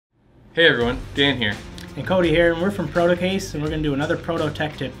Hey everyone, Dan here. And Cody here, and we're from Protocase, and we're going to do another Proto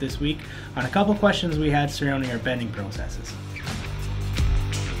Tech Tip this week on a couple questions we had surrounding our bending processes.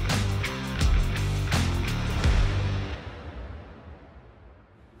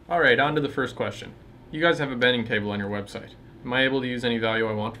 Alright, on to the first question. You guys have a bending table on your website. Am I able to use any value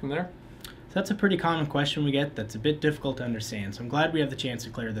I want from there? So that's a pretty common question we get that's a bit difficult to understand, so I'm glad we have the chance to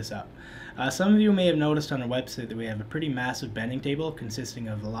clear this up. Some of you may have noticed on our website that we have a pretty massive bending table consisting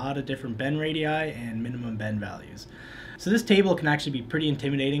of a lot of different bend radii and minimum bend values. So this table can actually be pretty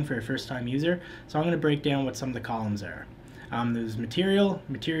intimidating for a first-time user, so I'm going to break down what some of the columns are. There's material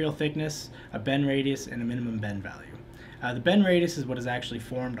thickness, a bend radius, and a minimum bend value. The bend radius is what is actually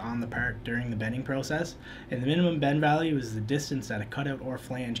formed on the part during the bending process, and the minimum bend value is the distance that a cutout or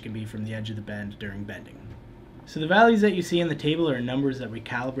flange can be from the edge of the bend during bending. So the values that you see in the table are numbers that we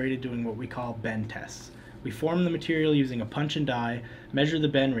calibrated doing what we call bend tests. We form the material using a punch and die, measure the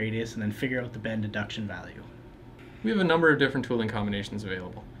bend radius, and then figure out the bend deduction value. We have a number of different tooling combinations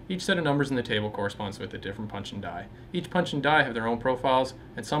available. Each set of numbers in the table corresponds with a different punch and die. Each punch and die have their own profiles,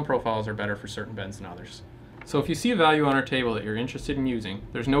 and some profiles are better for certain bends than others. So if you see a value on our table that you're interested in using,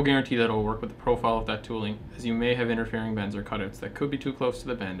 there's no guarantee that it will work with the profile of that tooling, as you may have interfering bends or cutouts that could be too close to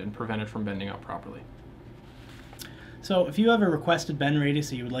the bend and prevent it from bending up properly. So if you have a requested bend radius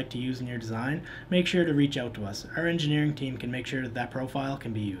that you would like to use in your design, make sure to reach out to us. Our engineering team can make sure that that profile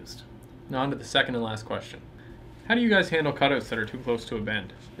can be used. Now on to the second and last question. How do you guys handle cutouts that are too close to a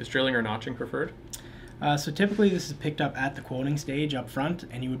bend? Is drilling or notching preferred? So typically this is picked up at the quoting stage up front,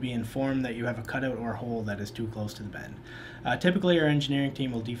 and you would be informed that you have a cutout or hole that is too close to the bend. Typically our engineering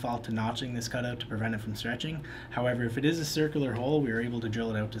team will default to notching this cutout to prevent it from stretching. However, if it is a circular hole, we are able to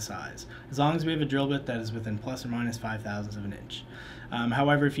drill it out to size, as long as we have a drill bit that is within plus or minus 5/1000 of an inch.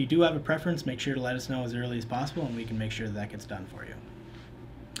 However, if you do have a preference, make sure to let us know as early as possible and we can make sure that gets done for you.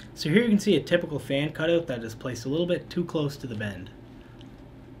 So here you can see a typical fan cutout that is placed a little bit too close to the bend.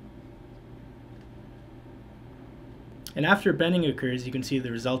 And after bending occurs, you can see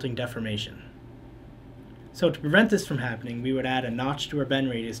the resulting deformation. So to prevent this from happening, we would add a notch to our bend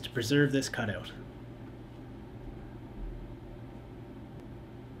radius to preserve this cutout.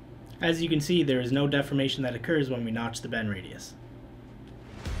 As you can see, there is no deformation that occurs when we notch the bend radius.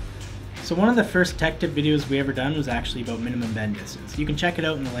 So one of the first tech tip videos we ever done was actually about minimum bend distance. You can check it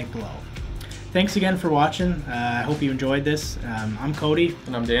out in the link below. Thanks again for watching. I hope you enjoyed this. I'm Cody.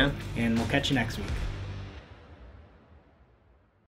 And I'm Dan. And we'll catch you next week.